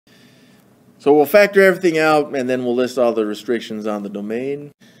So we'll factor everything out, and then we'll list all the restrictions on the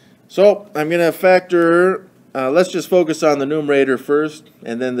domain. So I'm going to factor, let's just focus on the numerator first,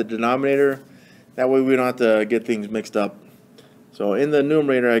 and then the denominator. That way we don't have to get things mixed up. So in the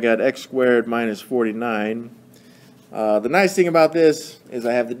numerator, I got x squared minus 49. The nice thing about this is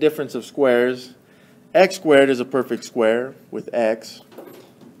I have the difference of squares. X squared is a perfect square with x,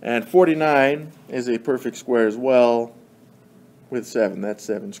 and 49 is a perfect square as well with 7. That's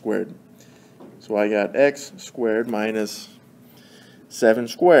 7 squared. So I got x squared minus 7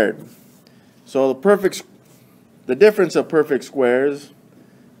 squared. So the difference of perfect squares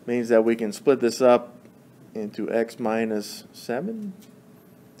means that we can split this up into x minus 7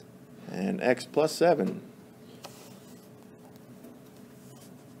 and x plus 7.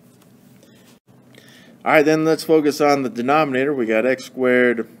 Alright, then let's focus on the denominator. We got x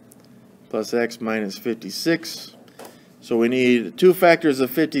squared plus x minus 56. So we need two factors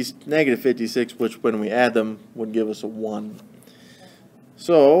of negative 56, which when we add them would give us a 1.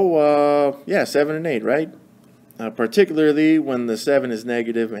 So, yeah, 7 and 8, right? Particularly when the 7 is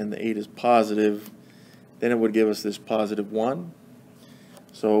negative and the 8 is positive, then it would give us this positive 1.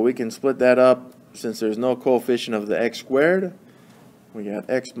 So we can split that up. Since there's no coefficient of the x squared, we got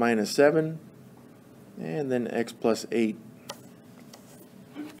x minus 7 and then x plus 8.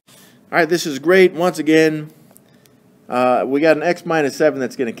 Alright, this is great. Once again, we got an x minus 7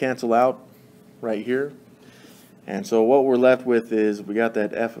 that's going to cancel out right here. And so what we're left with is we got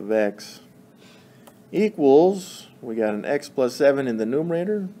that f of x equals, we got an x plus 7 in the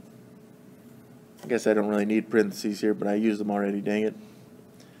numerator. I guess I don't really need parentheses here, but I used them already, dang it.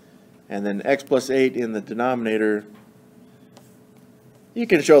 And then x plus 8 in the denominator. You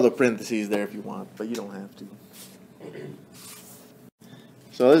can show the parentheses there if you want, but you don't have to.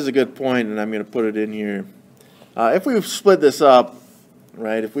 So this is a good point, and I'm going to put it in here. If we split this up,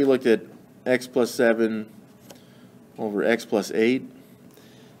 right, if we looked at x plus 7 over x plus 8,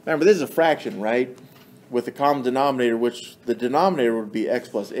 remember this is a fraction, right, with a common denominator, which the denominator would be x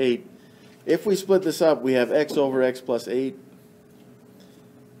plus 8. If we split this up, we have x over x plus 8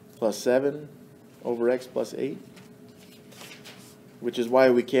 plus 7 over x plus 8, which is why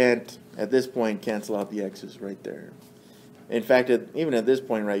we can't, at this point, cancel out the x's right there. In fact, even at this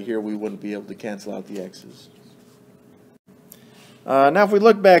point right here, we wouldn't be able to cancel out the x's. Now if we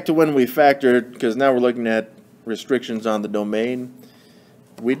look back to when we factored, because now we're looking at restrictions on the domain,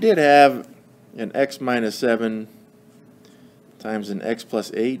 we did have an x minus 7 times an x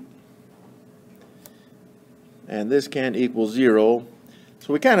plus 8. And this can't equal 0.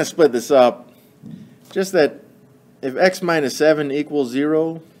 So we kind of split this up. Just that if x minus 7 equals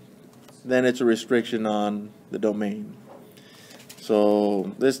 0, then it's a restriction on the domain.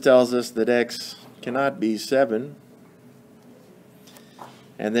 So this tells us that x cannot be 7.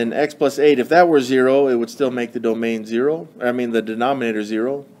 And then x plus 8, if that were 0, it would still make the domain 0. I mean the denominator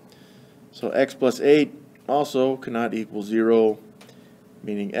 0. So x plus 8 also cannot equal 0,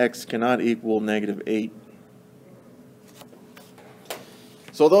 meaning x cannot equal negative 8.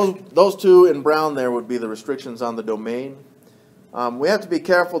 So those two in brown there would be the restrictions on the domain. We have to be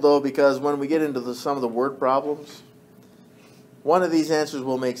careful though, because when we get into some of the word problems, one of these answers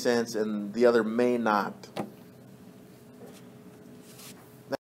will make sense and the other may not.